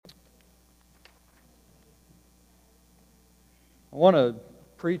I want to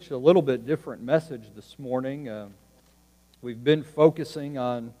preach a little bit different message this morning. We've been focusing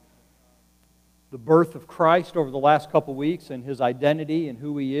on the birth of Christ over the last couple weeks and His identity and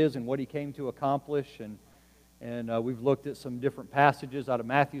who He is and what He came to accomplish. And we've looked at some different passages out of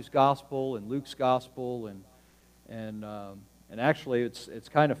Matthew's Gospel and Luke's Gospel. And actually, it's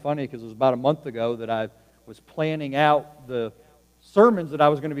kind of funny because it was about a month ago that I was planning out the sermons that I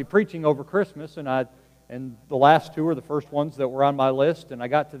was going to be preaching over Christmas, and the last two are the first ones that were on my list. And I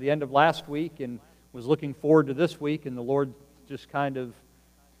got to the end of last week and was looking forward to this week, and the Lord just kind of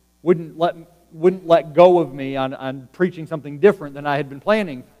wouldn't let go of me on preaching something different than I had been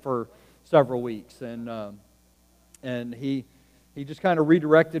planning for several weeks. And He just kind of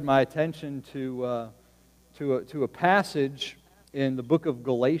redirected my attention to a passage in the book of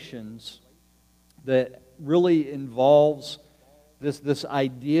Galatians that really involves this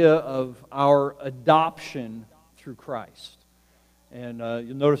idea of our adoption through Christ. And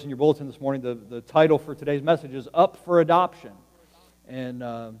you'll notice in your bulletin this morning the title for today's message is Up for Adoption.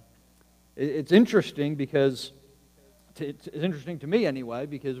 And it's interesting because, it's interesting to me anyway,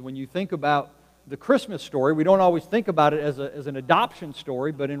 because when you think about the Christmas story, we don't always think about it as an adoption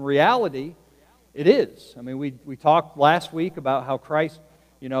story, but in reality, it is. I mean, we talked last week about how Christ,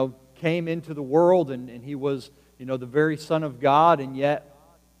 came into the world and He was, the very Son of God, and yet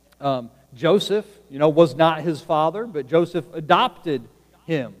Joseph, was not His father, but Joseph adopted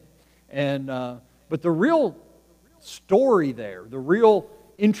Him. But the real story there, the real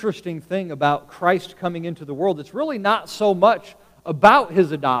interesting thing about Christ coming into the world, it's really not so much about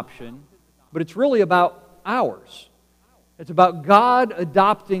His adoption, but it's really about ours. It's about God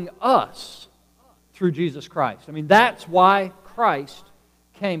adopting us through Jesus Christ. I mean, that's why Christ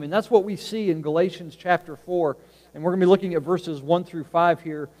came, and that's what we see in Galatians chapter 4. And we're going to be looking at verses 1 through 5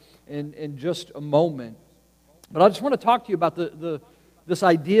 here in just a moment. But I just want to talk to you about this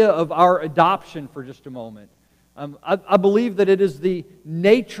idea of our adoption for just a moment. I believe that it is the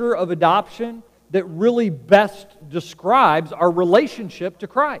nature of adoption that really best describes our relationship to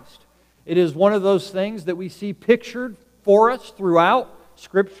Christ. It is one of those things that we see pictured for us throughout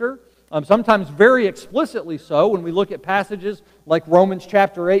Scripture, sometimes very explicitly so when we look at passages like Romans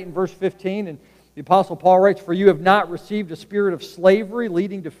chapter 8 and verse 15, and the Apostle Paul writes, "For you have not received a spirit of slavery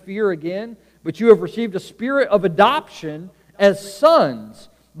leading to fear again, but you have received a spirit of adoption as sons,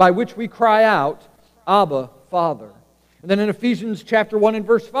 by which we cry out, Abba, Father." And then in Ephesians chapter 1 and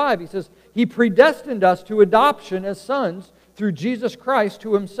verse 5, he says, "He predestined us to adoption as sons through Jesus Christ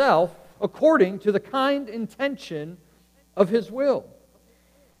to Himself, according to the kind intention of His will."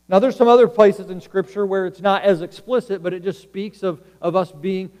 Now there's some other places in Scripture where it's not as explicit, but it just speaks of us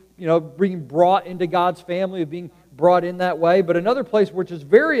being being brought into God's family, of being brought in that way. But another place which is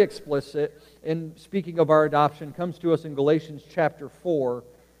very explicit in speaking of our adoption comes to us in Galatians chapter 4,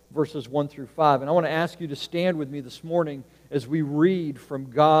 verses 1 through 5. And I want to ask you to stand with me this morning as we read from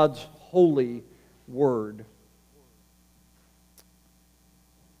God's holy Word.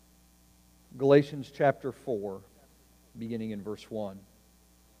 Galatians chapter 4, beginning in verse 1.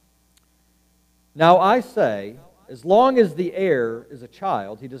 "Now I say, as long as the heir is a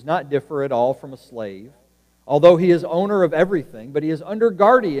child, he does not differ at all from a slave, although he is owner of everything, but he is under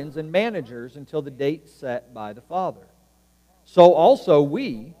guardians and managers until the date set by the father. So also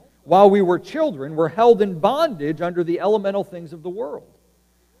we, while we were children, were held in bondage under the elemental things of the world.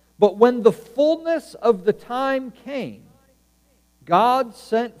 But when the fullness of the time came, God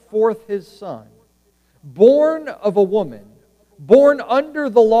sent forth His Son, born of a woman, born under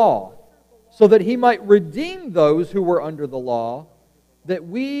the law, so that He might redeem those who were under the law, that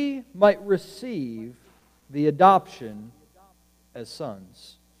we might receive the adoption as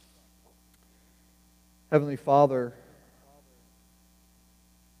sons." Heavenly Father,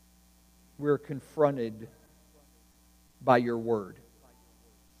 we're confronted by Your Word,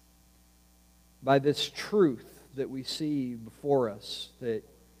 by this truth that we see before us, that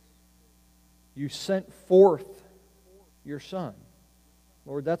You sent forth Your Son.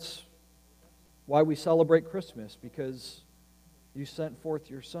 Lord, that's why we celebrate Christmas, because You sent forth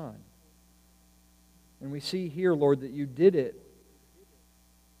Your Son. And we see here, Lord, that You did it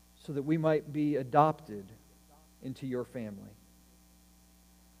so that we might be adopted into Your family.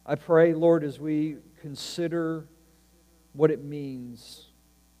 I pray, Lord, as we consider what it means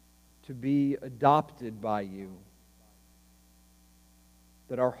to be adopted by You,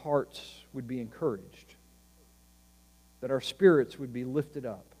 that our hearts would be encouraged, that our spirits would be lifted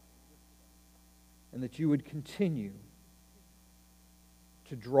up, and that You would continue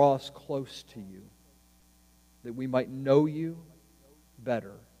to draw us close to You, that we might know You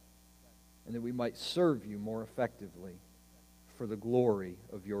better, and that we might serve You more effectively for the glory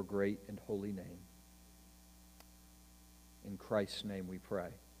of your great and holy name. In Christ's name we pray.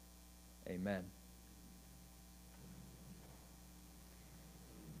 Amen.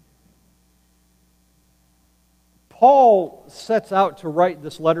 Paul sets out to write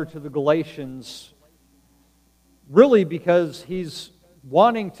this letter to the Galatians really because he's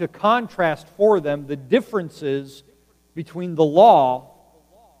wanting to contrast for them the differences between the law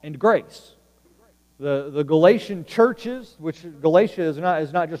and grace. The Galatian churches, which Galatia is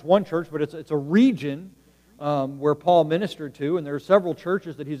not just one church, but it's a region where Paul ministered to, and there are several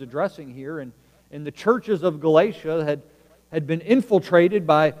churches that he's addressing here, and the churches of Galatia had been infiltrated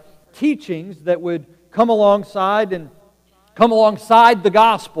by teachings that would come alongside the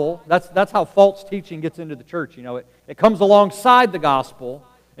gospel. That's how false teaching gets into the church. You know, it comes alongside the gospel,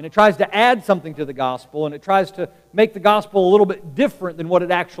 and it tries to add something to the gospel, and it tries to make the gospel a little bit different than what it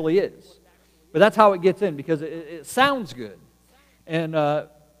actually is. But that's how it gets in, because it sounds good. And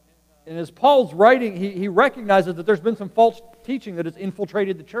as Paul's writing, he recognizes that there's been some false teaching that has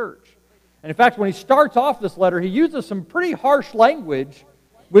infiltrated the church. And in fact, when he starts off this letter, he uses some pretty harsh language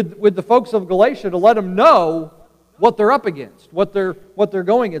with the folks of Galatia to let them know what they're up against, what they're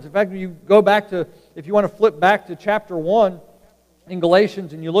going against. In fact, when you go back to, if you want to flip back to chapter 1 in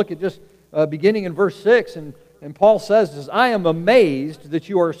Galatians, and you look at just beginning in verse 6, and Paul says, I am amazed that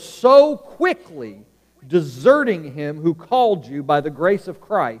you are so quickly deserting him who called you by the grace of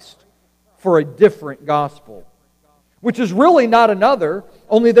Christ for a different gospel, which is really not another,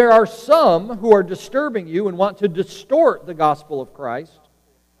 only there are some who are disturbing you and want to distort the gospel of Christ.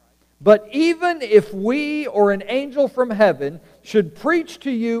 But even if we or an angel from heaven should preach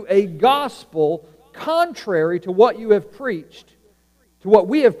to you a gospel contrary to what you have preached, to what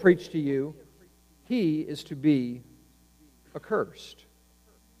we have preached to you, he is to be accursed.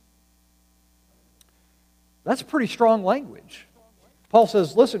 That's pretty strong language. Paul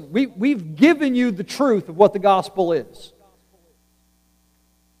says, listen, we've given you the truth of what the gospel is.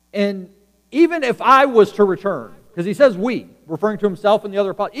 And even if I was to return, because he says we, referring to himself and the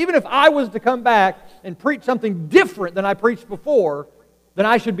other apostles, even if I was to come back and preach something different than I preached before, then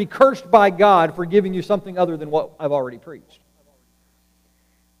I should be cursed by God for giving you something other than what I've already preached.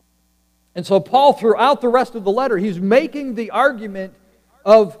 And so Paul, throughout the rest of the letter, he's making the argument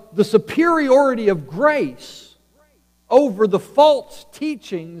of the superiority of grace over the false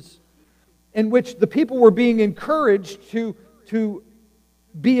teachings in which the people were being encouraged to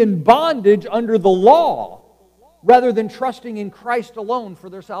be in bondage under the law rather than trusting in Christ alone for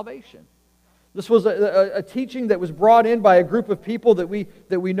their salvation. This was a teaching that was brought in by a group of people that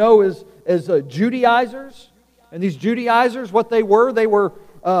we know as Judaizers. And these Judaizers, what they were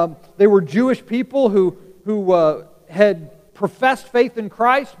Jewish people who had professed faith in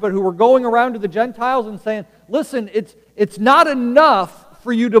Christ, but who were going around to the Gentiles and saying, listen, it's not enough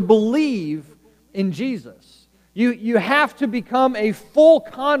for you to believe in Jesus. You have to become a full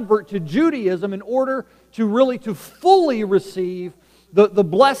convert to Judaism in order to fully receive the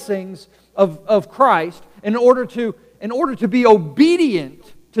blessings of Christ. In order to be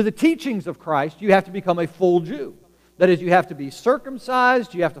obedient to the teachings of Christ, you have to become a full Jew. That is, you have to be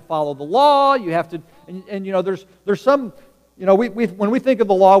circumcised, you have to follow the law, you have to, and you know, there's some, you know, when we think of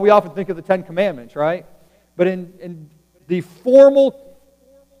the law, we often think of the Ten Commandments, right? But in the formal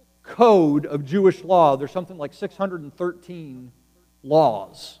code of Jewish law, there's something like 613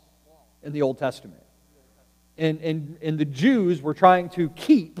 laws in the Old Testament. And the Jews were trying to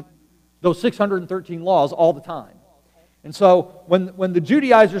keep those 613 laws all the time. And so when the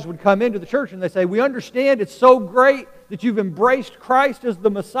Judaizers would come into the church and they say, we understand it's so great that you've embraced Christ as the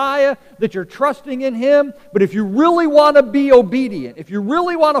Messiah, that you're trusting in Him, but if you really want to be obedient, if you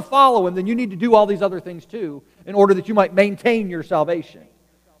really want to follow Him, then you need to do all these other things too in order that you might maintain your salvation.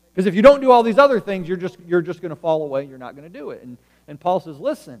 Because if you don't do all these other things, you're just going to fall away and you're not going to do it. And Paul says,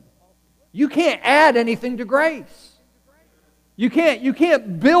 listen, you can't add anything to grace. You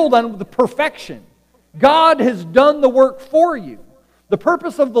can't build on the perfection. God has done the work for you. The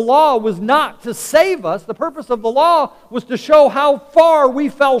purpose of the law was not to save us. The purpose of the law was to show how far we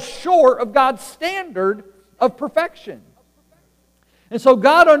fell short of God's standard of perfection. And so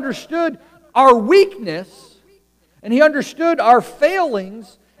God understood our weakness, and He understood our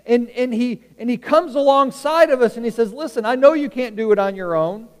failings, and He comes alongside of us and He says, listen, I know you can't do it on your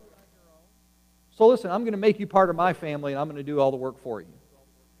own. So listen, I'm going to make you part of my family, and I'm going to do all the work for you.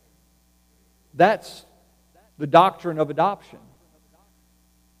 That's the doctrine of adoption.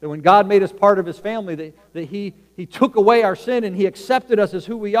 That when God made us part of His family, that He took away our sin and He accepted us as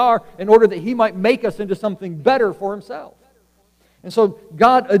who we are in order that He might make us into something better for Himself. And so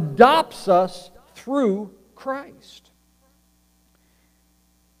God adopts us through Christ.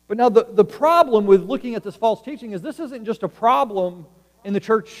 But now the problem with looking at this false teaching is this isn't just a problem in the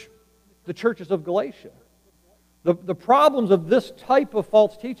churches of Galatia. The problems of this type of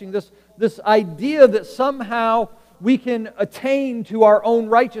false teaching, this idea that somehow we can attain to our own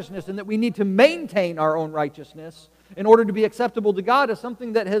righteousness and that we need to maintain our own righteousness in order to be acceptable to God, is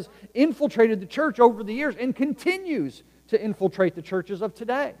something that has infiltrated the church over the years and continues to infiltrate the churches of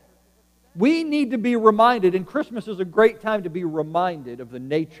today. We need to be reminded, and Christmas is a great time to be reminded of the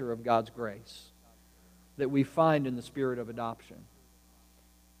nature of God's grace that we find in the spirit of adoption.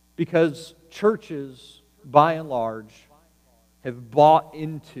 Because churches, by and large, have bought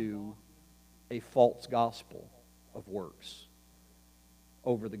into a false gospel of works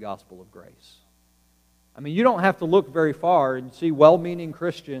over the gospel of grace. I mean, you don't have to look very far and see well-meaning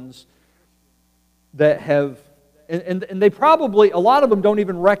Christians that have, and they probably, a lot of them don't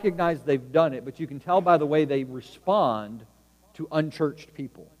even recognize they've done it, but you can tell by the way they respond to unchurched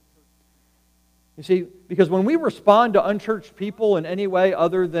people. You see, because when we respond to unchurched people in any way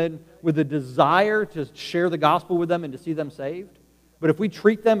other than with a desire to share the gospel with them and to see them saved, but if we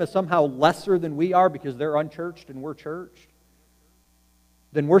treat them as somehow lesser than we are because they're unchurched and we're churched,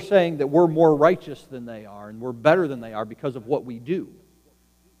 then we're saying that we're more righteous than they are and we're better than they are because of what we do.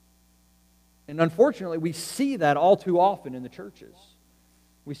 And unfortunately, we see that all too often in the churches.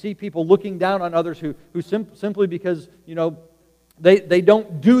 We see people looking down on others who simply because, they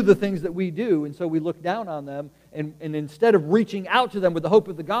don't do the things that we do, and so we look down on them, and instead of reaching out to them with the hope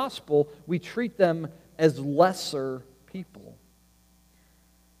of the gospel, we treat them as lesser people.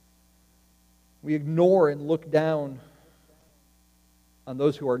 We ignore and look down on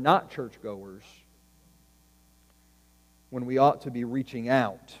those who are not churchgoers when we ought to be reaching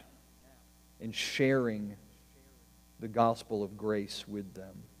out and sharing the gospel of grace with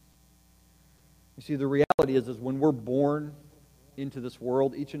them. You see, the reality is when we're born into this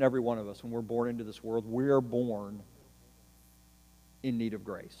world, each and every one of us, when we're born into this world, we are born in need of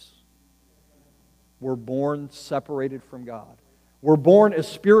grace. We're born separated from God. We're born as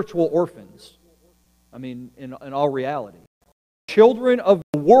spiritual orphans. I mean, in all reality. Children of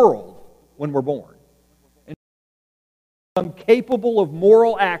the world when we're born. And become capable of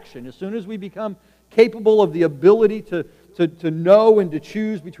moral action. As soon as we become capable of the ability to know and to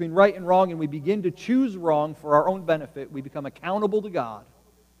choose between right and wrong, and we begin to choose wrong for our own benefit, we become accountable to God.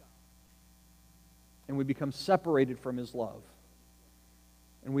 And we become separated from His love.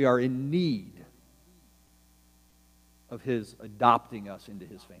 And we are in need of His adopting us into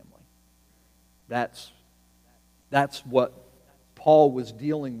His family. That's what Paul was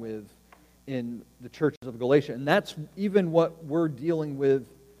dealing with in the churches of Galatia. And that's even what we're dealing with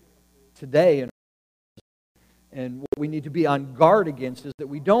today. And what we need to be on guard against is that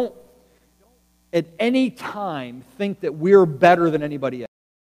we don't at any time think that we're better than anybody else.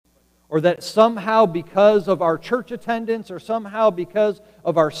 Or that somehow because of our church attendance, or somehow because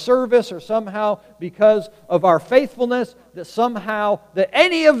of our service, or somehow because of our faithfulness, that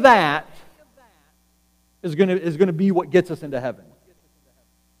any of that is going to be what gets us into heaven.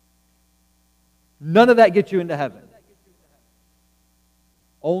 None of that gets you into heaven.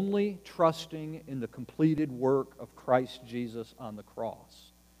 Only trusting in the completed work of Christ Jesus on the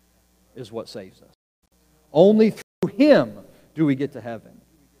cross is what saves us. Only through Him do we get to heaven.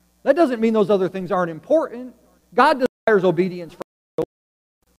 That doesn't mean those other things aren't important. God desires obedience from us.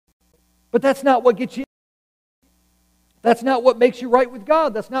 But that's not what gets you. That's not what makes you right with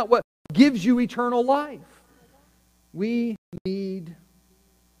God. That's not what gives you eternal life. We need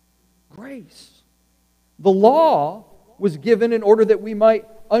grace. The law was given in order that we might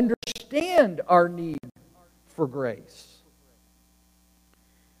understand our need for grace.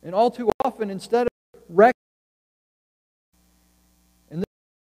 And all too often, instead of recognizing, and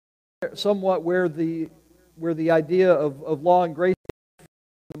this is somewhat where the idea of law and grace in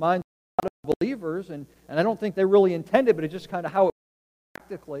the minds of a lot of believers, and I don't think they really intend it, but it's just kind of how it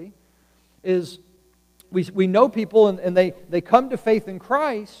practically is. We know people and they come to faith in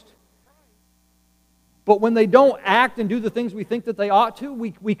Christ, but when they don't act and do the things we think that they ought to,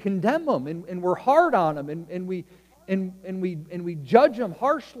 we condemn them and we're hard on them and we judge them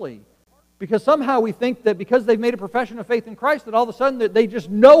harshly. Because somehow we think that because they've made a profession of faith in Christ, that all of a sudden that they just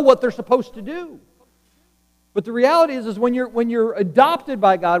know what they're supposed to do. But the reality is when you're adopted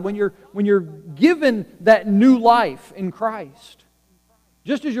by God, when you're given that new life in Christ,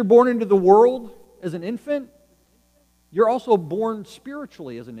 just as you're born into the world as an infant, you're also born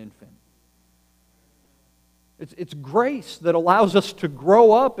spiritually as an infant. It's grace that allows us to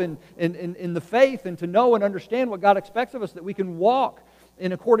grow up in the faith and to know and understand what God expects of us, that we can walk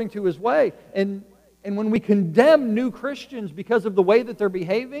in according to His way. And And when we condemn new Christians because of the way that they're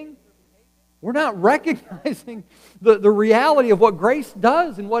behaving, we're not recognizing the reality of what grace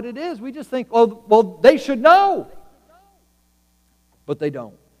does and what it is. We just think, well, they should know. But they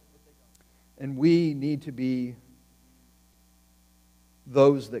don't. And we need to be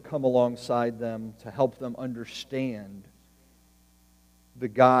those that come alongside them to help them understand the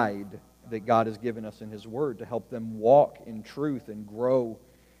guide that God has given us in His Word, to help them walk in truth and grow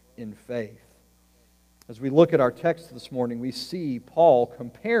in faith. As we look at our text this morning, we see Paul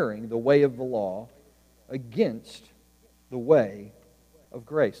comparing the way of the law against the way of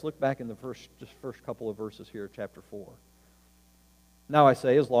grace. Look back in the first couple of verses here, chapter 4. Now I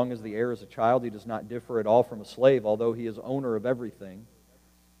say, as long as the heir is a child, he does not differ at all from a slave, although he is owner of everything.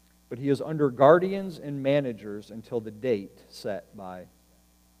 But he is under guardians and managers until the date set by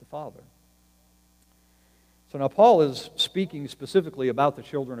the father. So now Paul is speaking specifically about the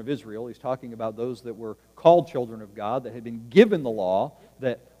children of Israel. He's talking about those that were called children of God, that had been given the law,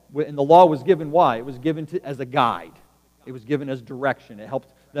 and the law was given why? It was given as a guide. It was given as direction. It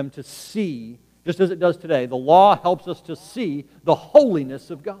helped them to see, just as it does today, the law helps us to see the holiness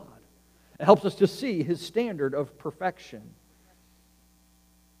of God. It helps us to see His standard of perfection.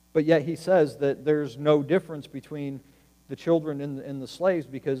 But yet he says that there's no difference between the children and the slaves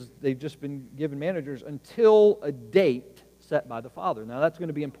because they've just been given managers until a date set by the father. Now that's going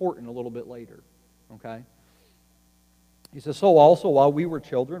to be important a little bit later. Okay? He says, so also while we were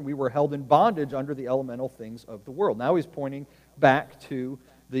children, we were held in bondage under the elemental things of the world. Now he's pointing back to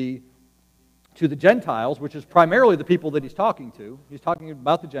the Gentiles, which is primarily the people that he's talking to. He's talking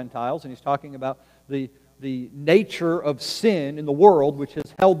about the Gentiles, and he's talking about the nature of sin in the world, which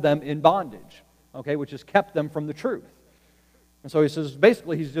has held them in bondage, okay, which has kept them from the truth. And so he says,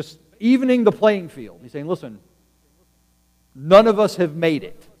 basically, he's just evening the playing field. He's saying, listen, none of us have made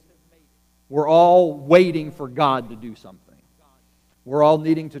it. We're all waiting for God to do something. We're all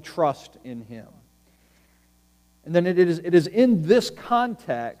needing to trust in Him. And then it is in this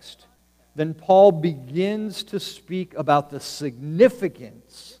context then Paul begins to speak about the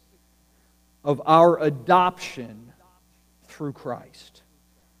significance of our adoption through Christ.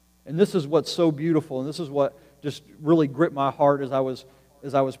 And this is what's so beautiful, and this is what just really gripped my heart as I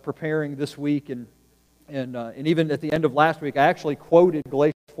was preparing this week, and even at the end of last week, I actually quoted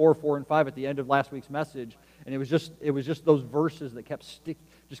Galatians 4 and 5 at the end of last week's message, and it was just those verses that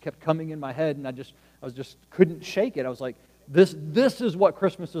kept coming in my head, and I just couldn't shake it. I was like, this is what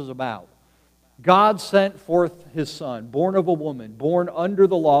Christmas is about. God sent forth His Son, born of a woman, born under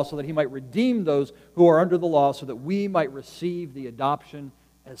the law, so that He might redeem those who are under the law, so that we might receive the adoption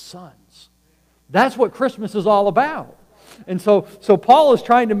as sons. That's what Christmas is all about. And so Paul is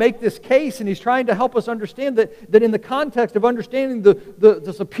trying to make this case, and he's trying to help us understand that in the context of understanding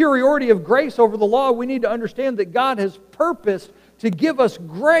the superiority of grace over the law, we need to understand that God has purposed to give us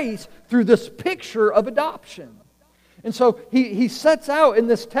grace through this picture of adoption. And so he sets out in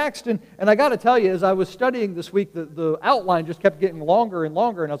this text, and I got to tell you, as I was studying this week, the outline just kept getting longer and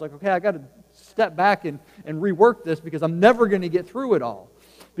longer, and I was like, okay, I got to step back and rework this because I'm never going to get through it all.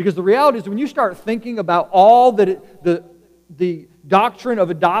 Because the reality is when you start thinking about all that the doctrine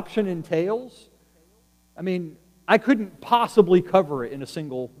of adoption entails, I mean, I couldn't possibly cover it in a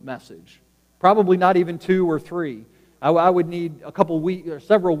single message. Probably not even 2 or 3. I would need a couple weeks, or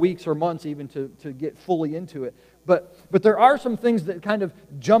several weeks or months even to get fully into it. But there are some things that kind of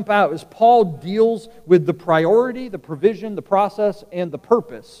jump out as Paul deals with the priority, the provision, the process, and the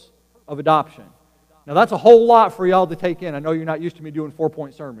purpose of adoption. Now that's a whole lot for y'all to take in. I know you're not used to me doing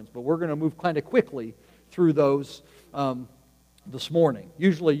 4-point sermons, but we're going to move kind of quickly through those this morning.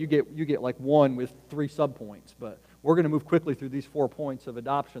 Usually you get like one with 3 subpoints, but we're going to move quickly through these 4 points of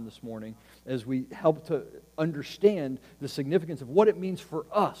adoption this morning as we help to understand the significance of what it means for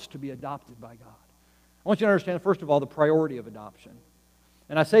us to be adopted by God. I want you to understand, first of all, the priority of adoption.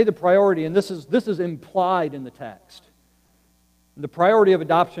 And I say the priority, and this is implied in the text. The priority of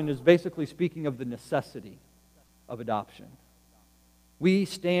adoption is basically speaking of the necessity of adoption. We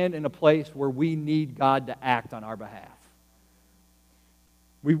stand in a place where we need God to act on our behalf.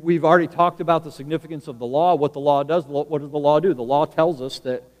 We've already talked about the significance of the law, what the law does. What does the law do? The law tells us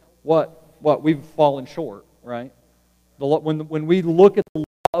that what we've fallen short, right? When we look at the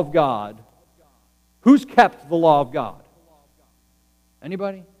law of God, who's kept the law of God?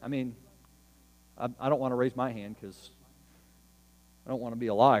 Anybody? I mean, I don't want to raise my hand because I don't want to be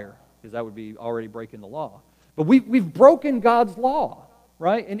a liar, because that would be already breaking the law. But we've broken God's law,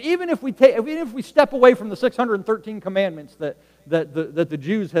 right? And even if we step away from the 613 commandments that the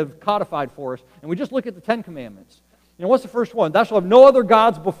Jews have codified for us, and we just look at the 10 commandments, you know, what's the first one? Thou shalt have no other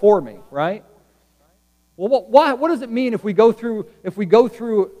gods before me, right? Well, what does it mean if we go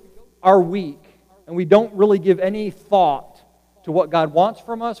through our week and we don't really give any thought to what God wants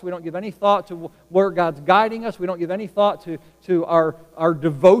from us? We don't give any thought to where God's guiding us. We don't give any thought to our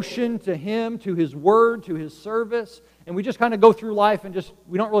devotion to Him, to His Word, to His service. And we just kind of go through life and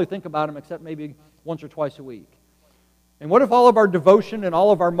we don't really think about Him except maybe once or twice a week. And what if all of our devotion and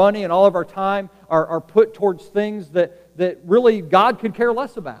all of our money and all of our time are put towards things that really God could care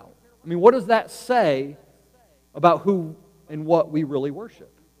less about? I mean, what does that say about who and what we really worship?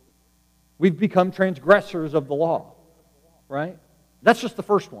 We've become transgressors of the law, right? That's just the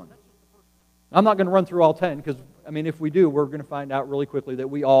first one. I'm not going to run through all 10 because, I mean, if we do, we're going to find out really quickly that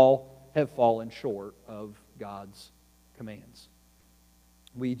we all have fallen short of God's commands.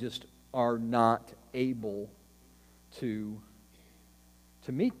 We just are not able to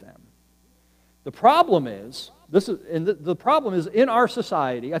meet them. The problem is, the problem is in our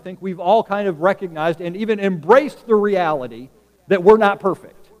society, I think we've all kind of recognized and even embraced the reality that we're not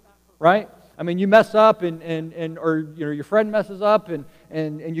perfect, right? I mean, you mess up or your friend messes up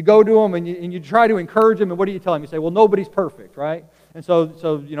and you go to them and you try to encourage them, and what do you tell them? You say, well, nobody's perfect, right? And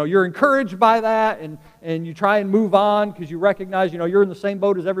so you're encouraged by that and you try and move on because you recognize, you're in the same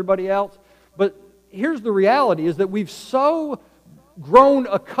boat as everybody else. But here's the reality, is that we've so grown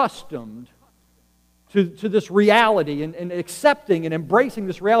accustomed to this reality and accepting and embracing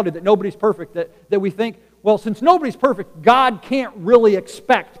this reality that nobody's perfect, that we think, well, since nobody's perfect, God can't really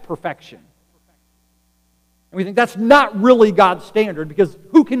expect perfection. And we think that's not really God's standard because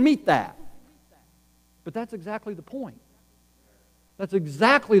who can meet that? But that's exactly the point. That's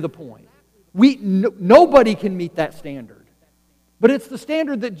exactly the point. Nobody can meet that standard. But it's the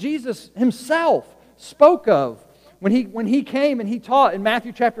standard that Jesus Himself spoke of when he came and He taught in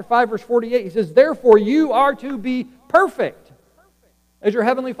Matthew chapter 5, verse 48. He says, therefore you are to be perfect as your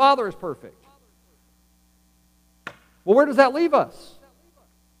heavenly Father is perfect. Well, where does that leave us?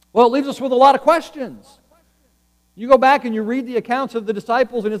 Well, it leaves us with a lot of questions. You go back and you read the accounts of the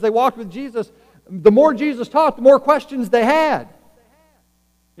disciples, and as they walked with Jesus, the more Jesus taught, the more questions they had.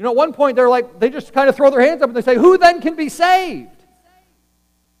 At one point they just kind of throw their hands up and they say, who then can be saved?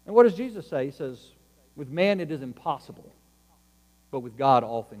 And what does Jesus say? He says, with man it is impossible, but with God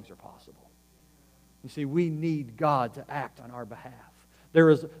all things are possible. You see, we need God to act on our behalf. There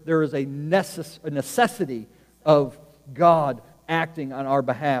is a necessity of God acting on our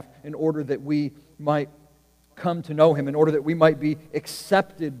behalf in order that we might come to know Him, in order that we might be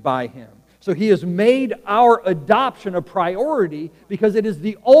accepted by Him. So He has made our adoption a priority because it is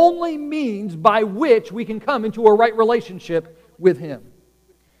the only means by which we can come into a right relationship with Him.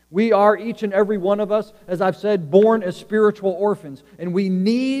 We are, each and every one of us, as I've said, born as spiritual orphans, and we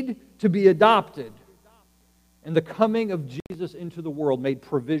need to be adopted. And the coming of Jesus into the world made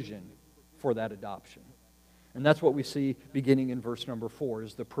provision for that adoption. And that's what we see beginning in verse number 4,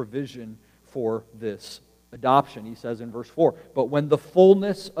 is the provision for this adoption. He says in verse 4, but when the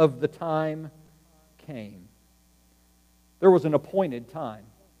fullness of the time came. There was an appointed time,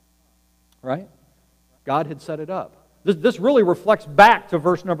 right? God had set it up. This really reflects back to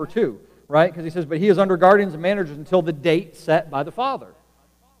verse number 2, right? Because he says, but He is under guardians and managers until the date set by the Father.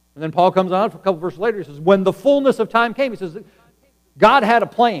 And then Paul comes on a couple verses later, he says, when the fullness of time came, he says, God had a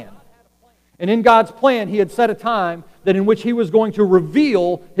plan. And in God's plan, He had set a time that in which He was going to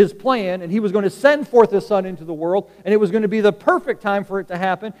reveal His plan, and He was going to send forth His Son into the world, and it was going to be the perfect time for it to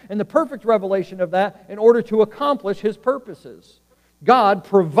happen, and the perfect revelation of that in order to accomplish His purposes. God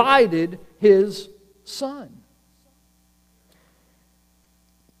provided His Son.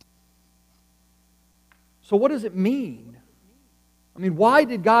 So what does it mean? I mean, why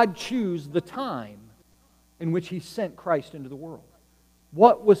did God choose the time in which He sent Christ into the world?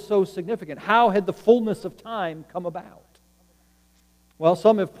 What was so significant? How had the fullness of time come about? Well,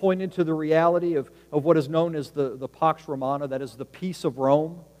 some have pointed to the reality of what is known as the Pax Romana, that is the peace of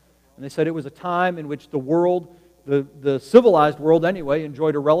Rome. And they said it was a time in which the world, the civilized world anyway,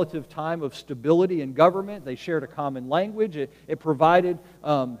 enjoyed a relative time of stability in government. They shared a common language. It provided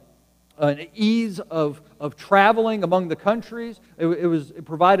an ease of traveling among the countries. It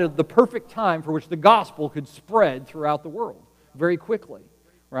provided the perfect time for which the gospel could spread throughout the world very quickly,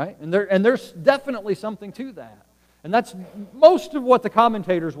 right? And there's definitely something to that. And that's most of what the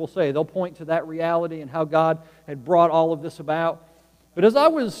commentators will say. They'll point to that reality and how God had brought all of this about. But as I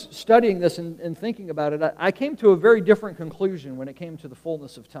was studying this and thinking about it, I came to a very different conclusion when it came to the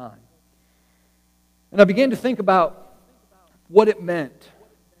fullness of time. And I began to think about what it meant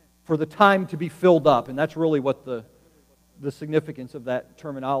for the time to be filled up. And that's really what the significance of that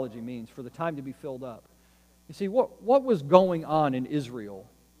terminology means, for the time to be filled up. You see, what was going on in Israel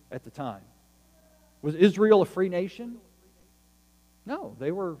at the time? Was Israel a free nation? No,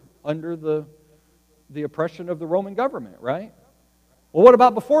 they were under the oppression of the Roman government, right? Well, what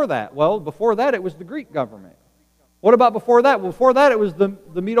about before that? Well, before that it was the Greek government. What about before that? Well, before that it was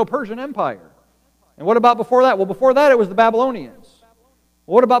the Medo-Persian Empire. And what about before that? Well, before that it was the Babylonians.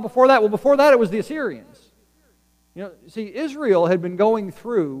 Well, what about before that? Well, before that it was the Assyrians. You know, see, Israel had been going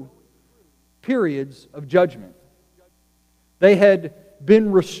through periods of judgment. They had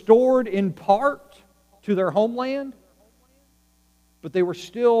been restored in part to their homeland, but they were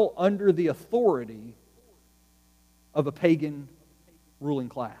still under the authority of a pagan ruling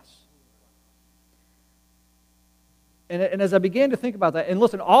class. And as I began to think about that, and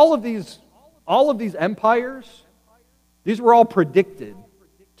listen, all of these empires, these were all predicted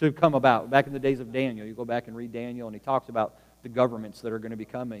to come about. Back in the days of Daniel, you go back and read Daniel, and he talks about the governments that are going to be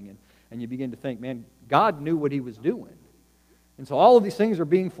coming, and you begin to think, man, God knew what He was doing. And so all of these things are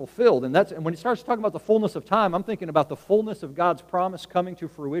being fulfilled. And when he starts talking about the fullness of time, I'm thinking about the fullness of God's promise coming to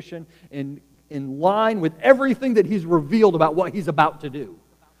fruition in line with everything that He's revealed about what He's about to do.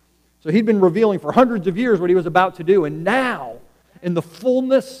 So He'd been revealing for hundreds of years what He was about to do. And now, in the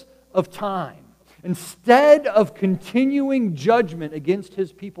fullness of time, instead of continuing judgment against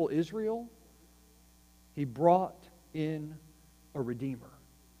His people Israel, He brought in a Redeemer.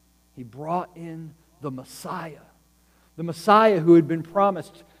 He brought in the Messiah. The Messiah who had been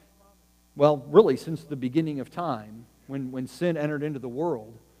promised, well, really since the beginning of time, when sin entered into the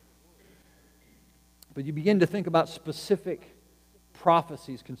world. But you begin to think about specific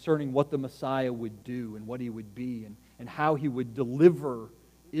prophecies concerning what the Messiah would do and what He would be and how He would deliver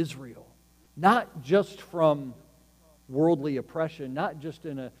Israel. Not just from worldly oppression, not just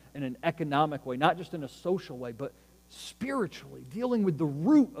in an economic way, not just in a social way, but spiritually, dealing with the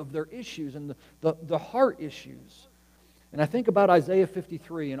root of their issues and the heart issues. And I think about Isaiah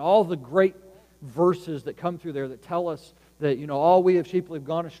 53 and all the great verses that come through there that tell us that, you know, all we as sheep have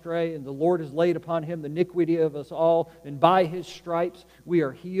gone astray, and the Lord has laid upon Him the iniquity of us all, and by His stripes we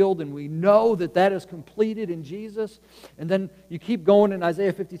are healed, and we know that that is completed in Jesus. And then you keep going in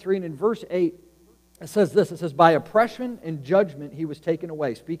Isaiah 53, and in verse 8, it says this, it says, by oppression and judgment He was taken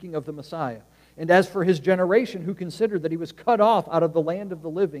away, speaking of the Messiah. And as for His generation, who considered that He was cut off out of the land of the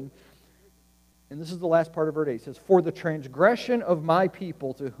living, and this is the last part of verse 8. It says, for the transgression of my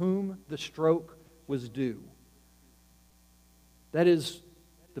people to whom the stroke was due. That is,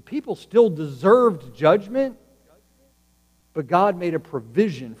 the people still deserved judgment, but God made a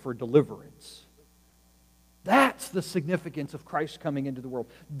provision for deliverance. That's the significance of Christ coming into the world.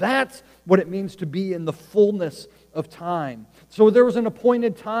 That's what it means to be in the fullness of time. So there was an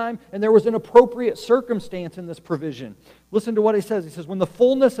appointed time and there was an appropriate circumstance in this provision. Listen to what he says. He says, when the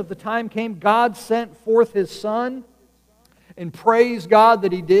fullness of the time came, God sent forth His Son. And praise God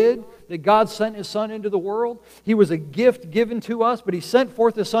that He did, that God sent His Son into the world. He was a gift given to us, but He sent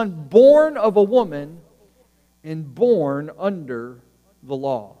forth His Son, born of a woman and born under the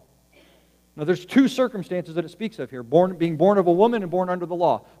law. Now there's two circumstances that it speaks of here, being born of a woman and born under the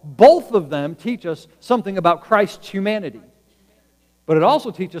law. Both of them teach us something about Christ's humanity. But it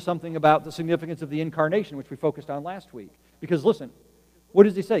also teaches something about the significance of the incarnation, which we focused on last week. Because listen, what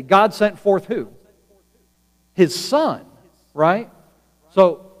does He say? God sent forth who? His Son, right?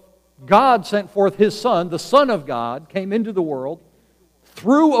 So God sent forth His Son, the Son of God, came into the world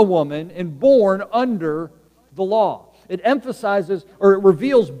through a woman and born under the law. It emphasizes, or it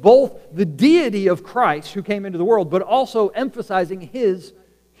reveals both the deity of Christ who came into the world, but also emphasizing His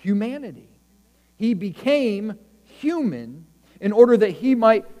humanity. He became human in order that He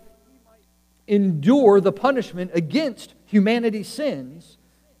might endure the punishment against humanity's sins,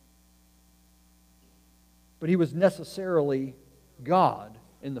 but He was necessarily God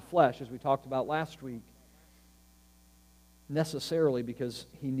in the flesh, as we talked about last week. Necessarily because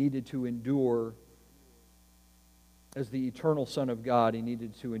He needed to endure, as the eternal Son of God, He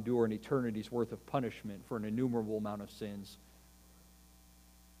needed to endure an eternity's worth of punishment for an innumerable amount of sins,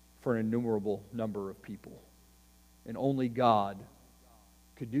 for an innumerable number of people. And only God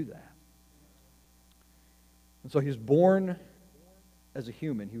could do that. And so He was born as a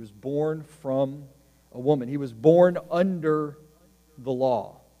human. He was born from a woman. He was born under the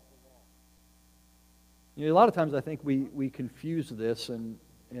law. You know, a lot of times I think we confuse this,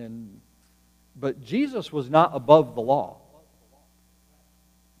 but Jesus was not above the law.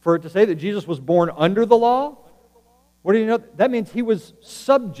 For it to say that Jesus was born under the law, what do you know? That means He was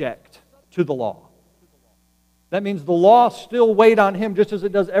subject to the law. That means the law still weighed on Him just as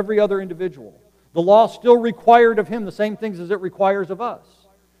it does every other individual. The law still required of Him the same things as it requires of us.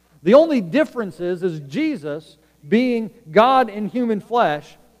 The only difference is Jesus, being God in human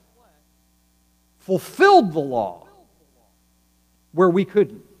flesh, fulfilled the law where we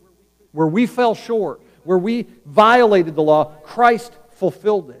couldn't, where we fell short, where we violated the law. Christ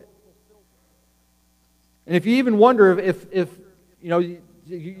fulfilled it. And if you even wonder if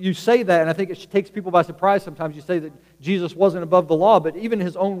you say that, and I think it takes people by surprise sometimes, you say that Jesus wasn't above the law, but even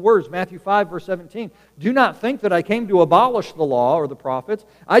His own words, Matthew 5, verse 17, do not think that I came to abolish the law or the prophets.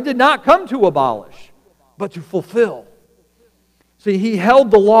 I did not come to abolish, but to fulfill. See, He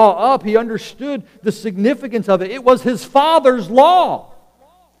held the law up. He understood the significance of it. It was His Father's law.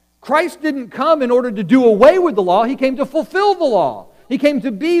 Christ didn't come in order to do away with the law. He came to fulfill the law. He came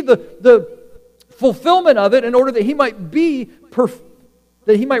to be the fulfillment of it in order that He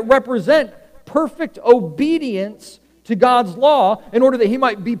might represent perfect obedience to God's law, in order that He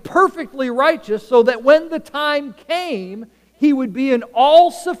might be perfectly righteous, so that when the time came, He would be an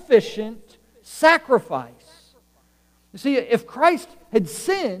all-sufficient sacrifice. You see, if Christ had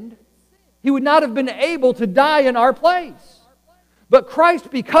sinned, He would not have been able to die in our place. But Christ,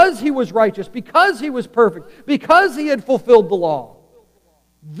 because He was righteous, because He was perfect, because He had fulfilled the law,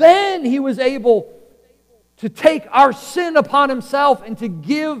 then He was able to take our sin upon Himself and to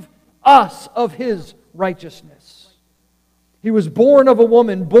give us of His righteousness. He was born of a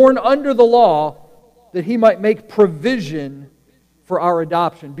woman, born under the law, that He might make provision for our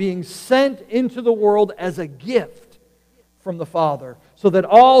adoption, being sent into the world as a gift from the Father, so that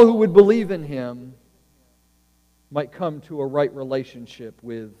all who would believe in Him might come to a right relationship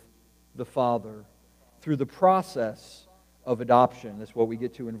with the Father through the process of adoption. That's what we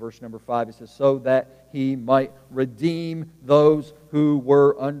get to in verse number 5. It says, so that He might redeem those who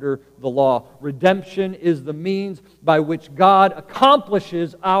were under the law. Redemption is the means by which God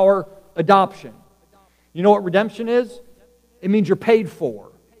accomplishes our adoption. You know what redemption is? It means you're paid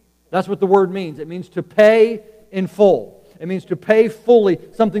for. That's what the word means. It means to pay in full. It means to pay fully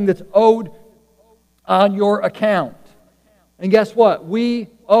something that's owed on your account. And guess what? We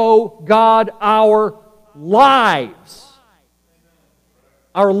owe God our lives.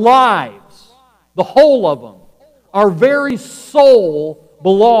 Our lives. The whole of them. Our very soul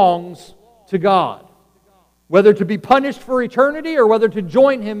belongs to God. Whether to be punished for eternity or whether to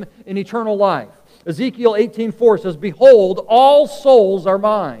join Him in eternal life. Ezekiel 18:4 says, behold, all souls are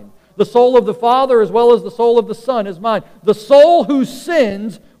mine. The soul of the Father as well as the soul of the Son is mine. The soul who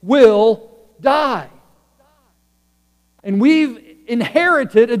sins will die. And we've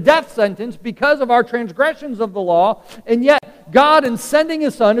inherited a death sentence because of our transgressions of the law, and yet God, in sending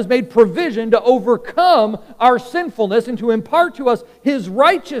His Son, has made provision to overcome our sinfulness and to impart to us His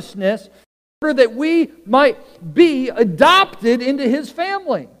righteousness in order that we might be adopted into His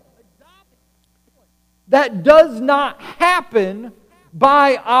family. That does not happen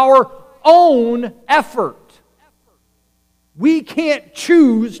by our own effort. We can't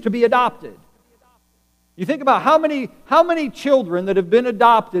choose to be adopted. You think about how many children that have been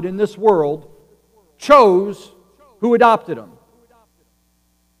adopted in this world chose who adopted them.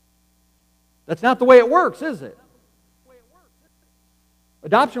 That's not the way it works, is it?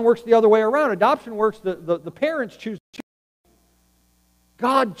 Adoption works the other way around. Adoption works, the parents choose.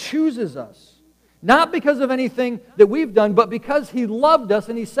 God chooses us. Not because of anything that we've done, but because He loved us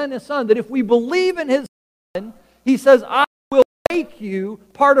and He sent His Son. That if we believe in His Son, He says, I will make you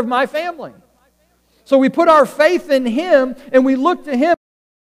part of my family. So we put our faith in Him and we look to Him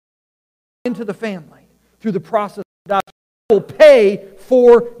into the family through the process of adoption. He will pay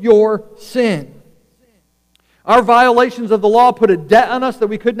for your sin. Our violations of the law put a debt on us that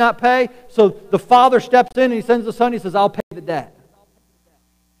we could not pay. So the Father steps in and He sends the Son. He says, I'll pay the debt.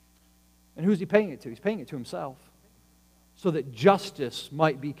 And who's He paying it to? He's paying it to Himself. So that justice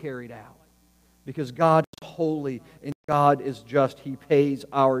might be carried out. Because God is holy and God is just. He pays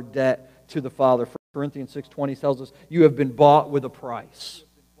our debt to the Father. 1 Corinthians 6:20 tells us, you have been bought with a price.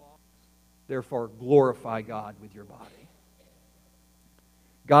 Therefore, glorify God with your body.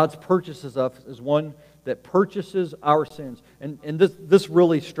 God's purchases us as one that purchases our sins. And this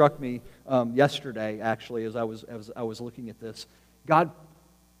really struck me yesterday, actually, as I was looking at this.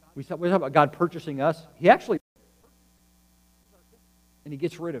 We talk about God purchasing us. He actually, and He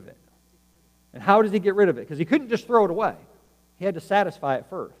gets rid of it. And how does He get rid of it? Because He couldn't just throw it away. He had to satisfy it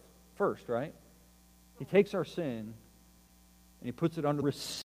first, right? He takes our sin and He puts it under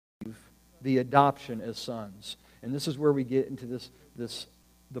receive the adoption as sons. And this is where we get into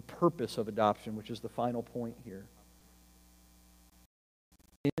the purpose of adoption, which is the final point here.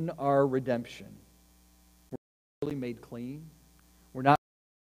 In our redemption, we're really made clean. We're not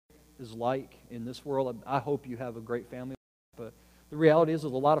is like in this world. I hope you have a great family, but the reality is a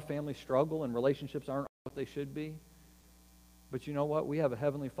lot of families struggle and relationships aren't what they should be. But you know what? We have a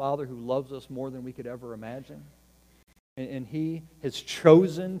Heavenly Father who loves us more than we could ever imagine. And He has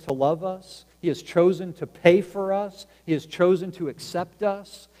chosen to love us. He has chosen to pay for us. He has chosen to accept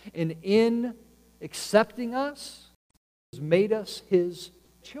us. And in accepting us, He has made us His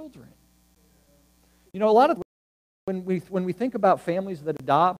children. You know, a lot of when we think about families that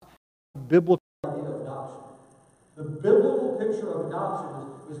adopt, biblical idea of adoption. The biblical picture of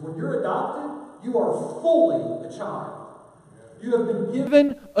adoption is when you're adopted, you are fully a child. You have been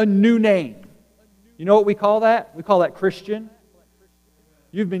given a new name. You know what we call that? We call that Christian.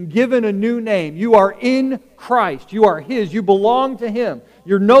 You've been given a new name. You are in Christ. You are His. You belong to Him.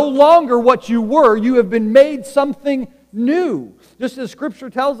 You're no longer what you were. You have been made something new. Just as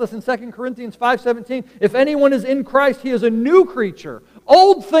Scripture tells us in 2 Corinthians 5:17, if anyone is in Christ, he is a new creature.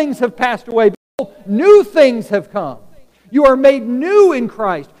 Old things have passed away. Behold, new things have come. You are made new in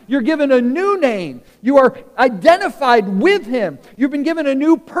Christ. You're given a new name. You are identified with Him. You've been given a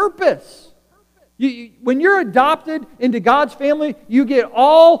new purpose. When you're adopted into God's family, you get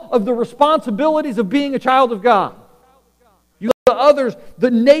all of the responsibilities of being a child of God. You give to others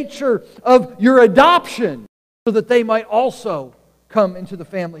the nature of your adoption so that they might also come into the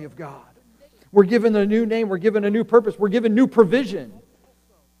family of God. We're given a new name. We're given a new purpose. We're given new provision.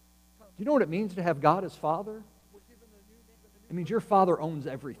 Do you know what it means to have God as Father? It means your Father owns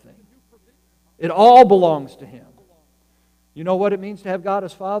everything. It all belongs to Him. You know what it means to have God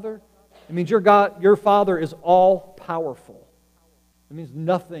as Father? It means your Father is all-powerful. It means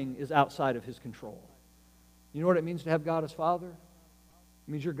nothing is outside of His control. You know what it means to have God as Father?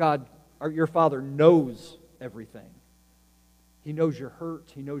 It means your Father knows everything. He knows your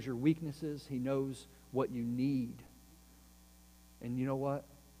hurts. He knows your weaknesses. He knows what you need. And you know what?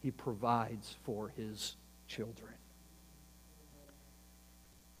 He provides for His children.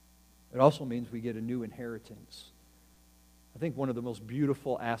 It also means we get a new inheritance. I think one of the most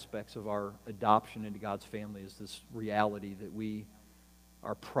beautiful aspects of our adoption into God's family is this reality that we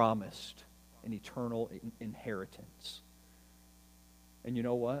are promised an eternal inheritance. And you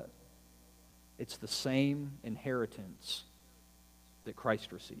know what? It's the same inheritance that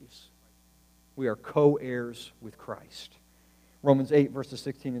Christ receives. We are co-heirs with Christ. Romans 8, verses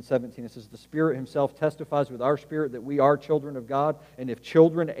 16 and 17, it says, the Spirit Himself testifies with our spirit that we are children of God, and if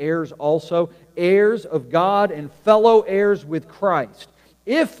children, heirs also, heirs of God and fellow heirs with Christ,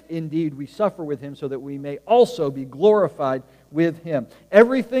 if indeed we suffer with Him, so that we may also be glorified with Him.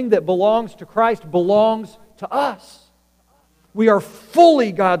 Everything that belongs to Christ belongs to us. We are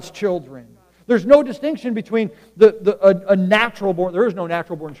fully God's children. There's no distinction between a natural born. There is no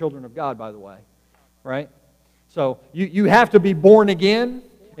natural born children of God, by the way, right? So you have to be born again,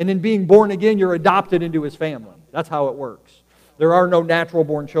 and in being born again, you're adopted into His family. That's how it works. There are no natural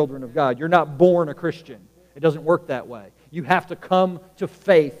born children of God. You're not born a Christian. It doesn't work that way. You have to come to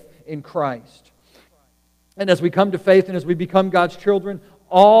faith in Christ. And as we come to faith and as we become God's children,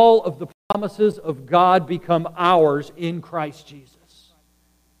 all of the promises of God become ours in Christ Jesus.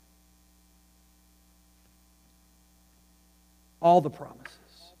 All the promises.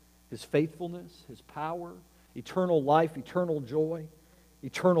 His faithfulness, His power, eternal life, eternal joy,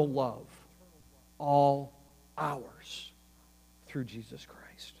 eternal love, all ours through Jesus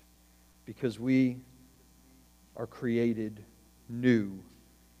Christ. Because we are created new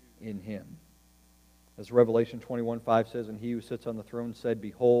in Him. As Revelation 21:5 says, and He who sits on the throne said,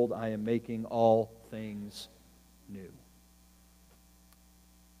 behold, I am making all things new.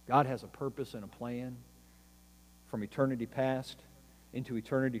 God has a purpose and a plan from eternity past into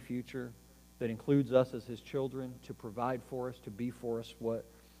eternity future that includes us as His children to provide for us, to be for us what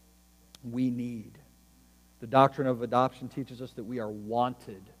we need. The doctrine of adoption teaches us that we are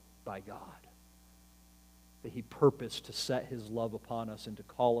wanted by God, that He purposed to set His love upon us and to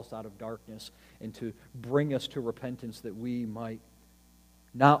call us out of darkness and to bring us to repentance that we might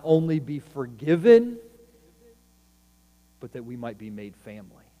not only be forgiven, but that we might be made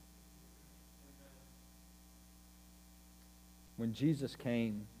family. When Jesus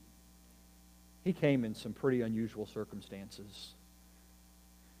came, He came in some pretty unusual circumstances.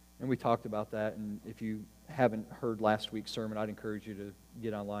 And we talked about that, and if you haven't heard last week's sermon, I'd encourage you to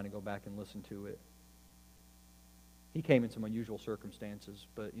get online and go back and listen to it. He came in some unusual circumstances,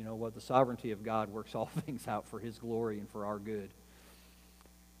 but you know what? The sovereignty of God works all things out for His glory and for our good.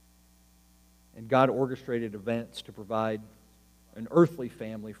 And God orchestrated events to provide an earthly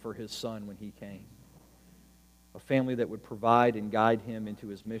family for His Son when He came. A family that would provide and guide Him into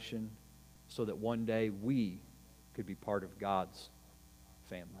His mission so that one day we could be part of God's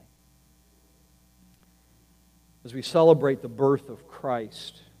family. As we celebrate the birth of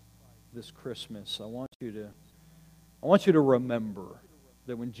Christ this Christmas, I want you to I want you to remember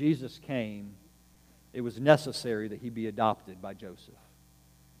that when Jesus came, it was necessary that he be adopted by Joseph.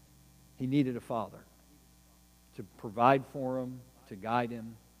 He needed a father to provide for him, to guide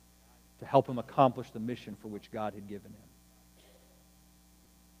him, to help him accomplish the mission for which God had given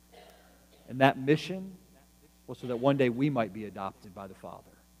him. And that mission was so that one day we might be adopted by the Father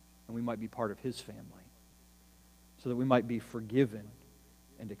and we might be part of his family, so that we might be forgiven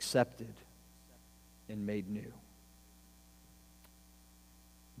and accepted and made new.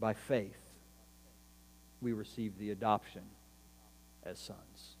 By faith, we receive the adoption as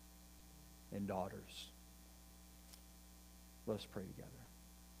sons and daughters. Let us pray together.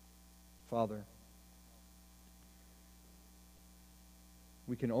 Father,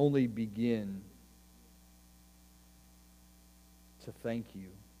 we can only begin to thank you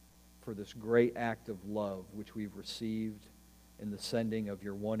for this great act of love which we've received in the sending of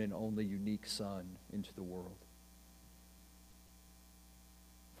your one and only unique Son into the world.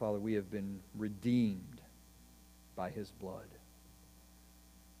 Father, we have been redeemed by his blood.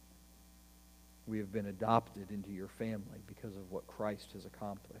 We have been adopted into your family because of what Christ has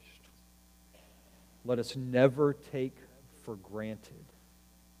accomplished. Let us never take for granted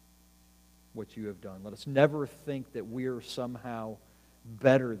what you have done. Let us never think that we are somehow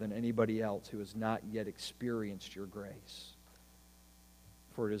better than anybody else who has not yet experienced your grace.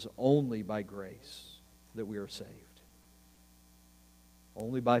 For it is only by grace that we are saved.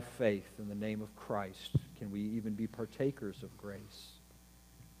 Only by faith in the name of Christ can we even be partakers of grace.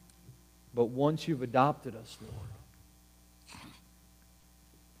 But once you've adopted us, Lord,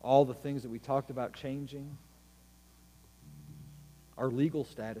 all the things that we talked about changing, our legal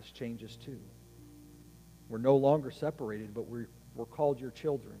status changes too. We're no longer separated, but we're called your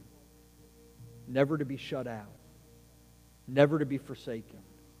children. Never to be shut out. Never to be forsaken.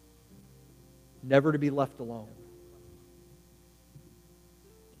 Never to be left alone.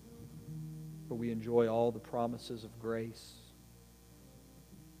 But we enjoy all the promises of grace,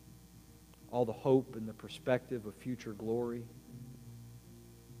 all the hope and the perspective of future glory,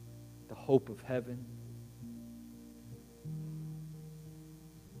 the hope of heaven,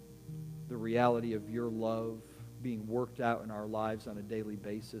 the reality of your love being worked out in our lives on a daily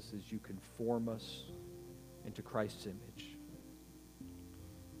basis as you conform us into Christ's image.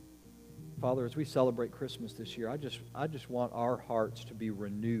 Father, as we celebrate Christmas this year, I just want our hearts to be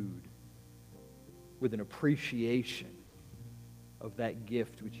renewed with an appreciation of that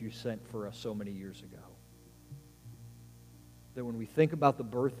gift which you sent for us so many years ago. That when we think about the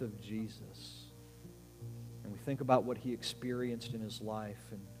birth of Jesus, and we think about what he experienced in his life,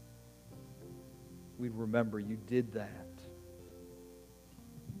 and we'd remember you did that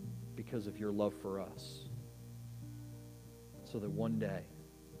because of your love for us. So that one day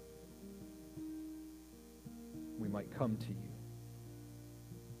we might come to you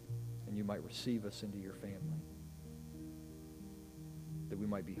and you might receive us into your family. That we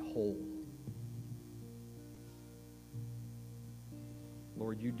might be whole.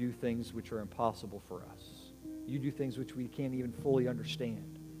 Lord, you do things which are impossible for us. You do things which we can't even fully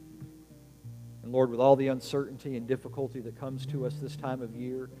understand. And Lord, with all the uncertainty and difficulty that comes to us this time of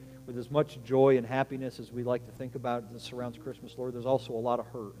year, with as much joy and happiness as we like to think about that surrounds Christmas, Lord, there's also a lot of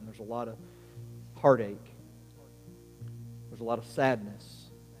hurt and there's a lot of heartache. There's a lot of sadness.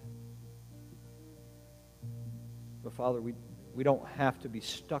 But Father, we don't have to be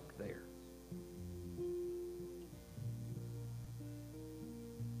stuck there.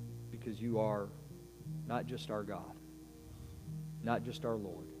 Because you are not just our God, not just our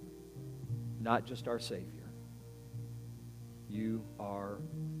Lord, not just our Savior. You are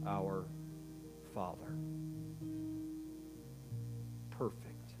our Father.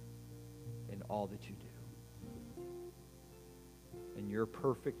 Perfect in all that you do. And your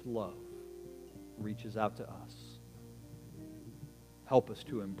perfect love reaches out to us. Help us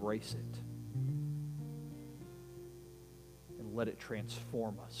to embrace it and let it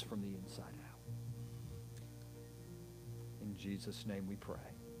transform us from the inside out. In Jesus' name we pray.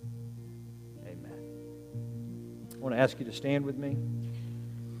 Amen. I want to ask you to stand with me.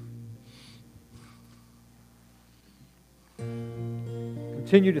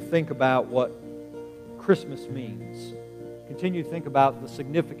 Continue to think about what Christmas means. Continue to think about the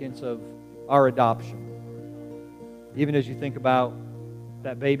significance of our adoption. Even as you think about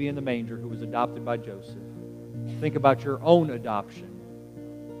that baby in the manger who was adopted by Joseph. Think about your own adoption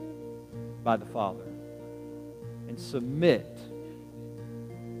by the Father. And submit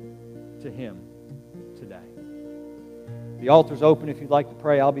to him today. The altar's open if you'd like to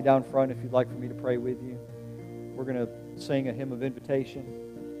pray. I'll be down front if you'd like for me to pray with you. We're going to sing a hymn of invitation.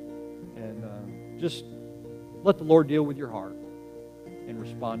 And just Let the Lord deal with your heart and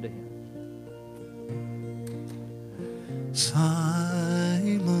respond to Him.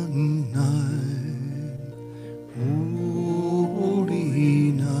 Silent night,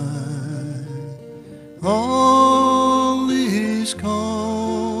 holy night, all is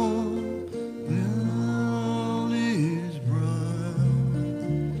calm, all is bright,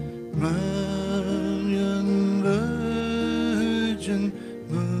 Marian Virgin,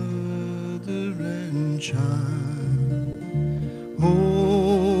 Mother and Child,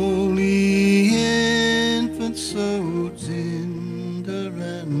 holy infant, so tender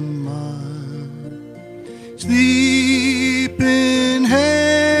and mild, sleep in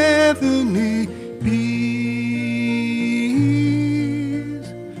heavenly peace,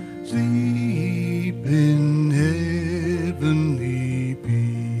 sleep in heavenly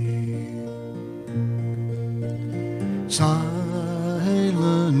peace.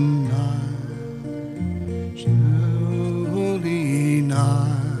 Silent night, surely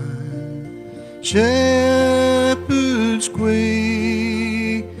night, shepherds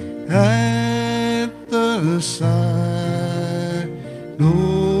quake at the sight,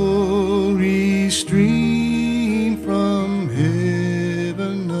 glory stream from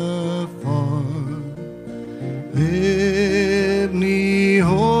heaven afar, heavenly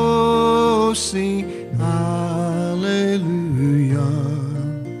hosts sing hallelujah,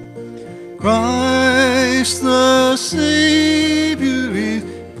 Christ the Savior is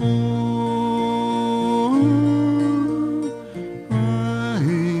born,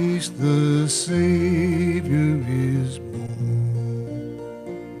 Christ the Savior is born.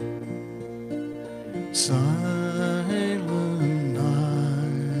 Silent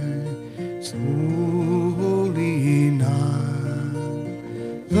night, holy night,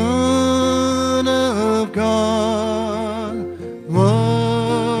 Son of God,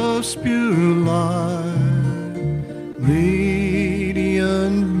 love's pure light,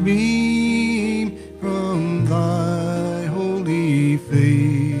 radiant beam from thy holy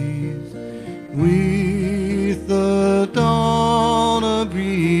face, with the dawn of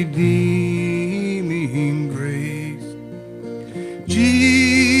redeeming grace.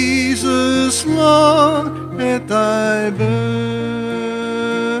 Jesus, Lord, at thy birth,